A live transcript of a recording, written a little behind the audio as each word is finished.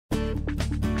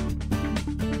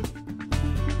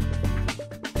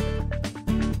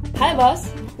Hi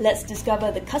boss! Let's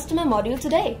discover the customer module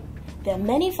today. There are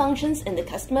many functions in the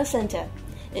customer center.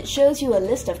 It shows you a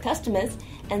list of customers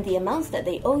and the amounts that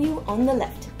they owe you on the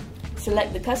left.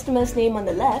 Select the customer's name on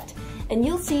the left and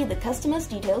you'll see the customer's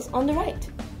details on the right.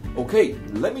 Okay,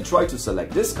 let me try to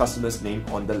select this customer's name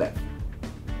on the left.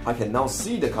 I can now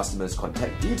see the customer's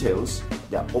contact details,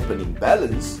 their opening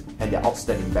balance and their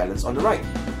outstanding balance on the right.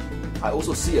 I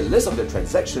also see a list of the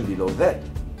transaction below that.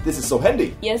 This is so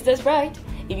handy. Yes, that's right.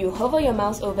 If you hover your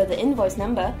mouse over the invoice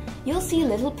number, you'll see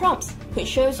little prompts which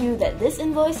shows you that this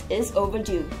invoice is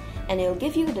overdue, and it'll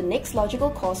give you the next logical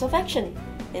course of action.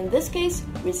 In this case,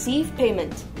 receive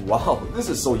payment. Wow, this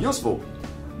is so useful.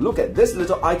 Look at these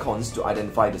little icons to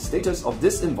identify the status of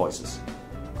these invoices.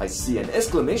 I see an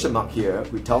exclamation mark here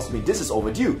which tells me this is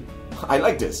overdue. I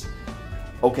like this.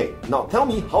 Okay, now tell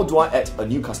me, how do I add a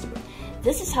new customer?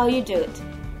 This is how you do it.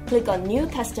 Click on New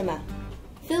Customer.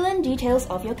 Fill in details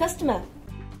of your customer.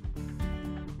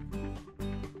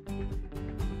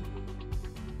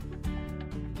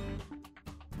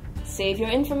 Save your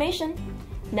information.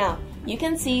 Now, you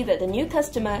can see that the new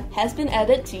customer has been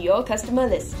added to your customer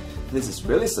list. This is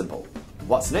really simple.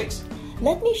 What's next?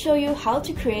 Let me show you how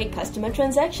to create customer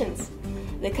transactions.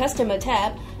 The Customer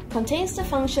tab contains the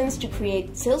functions to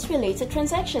create sales-related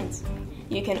transactions.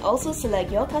 You can also select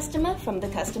your customer from the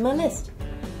customer list.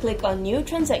 Click on New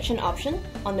Transaction option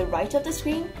on the right of the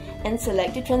screen and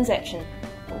select the transaction.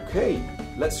 Okay,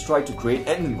 let's try to create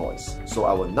an invoice. So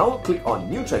I will now click on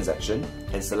New Transaction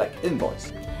and select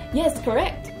Invoice. Yes,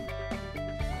 correct.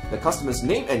 The customer's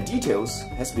name and details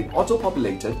has been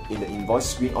auto-populated in the invoice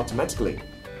screen automatically.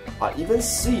 I even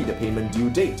see the payment due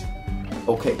date.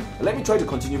 Okay, let me try to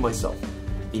continue myself.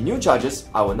 In New Charges,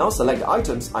 I will now select the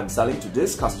items I'm selling to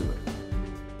this customer.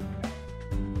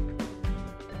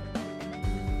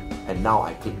 And now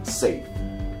I click Save.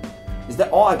 Is that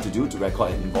all I have to do to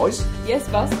record an invoice? Yes,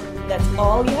 boss. That's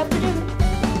all you have to do.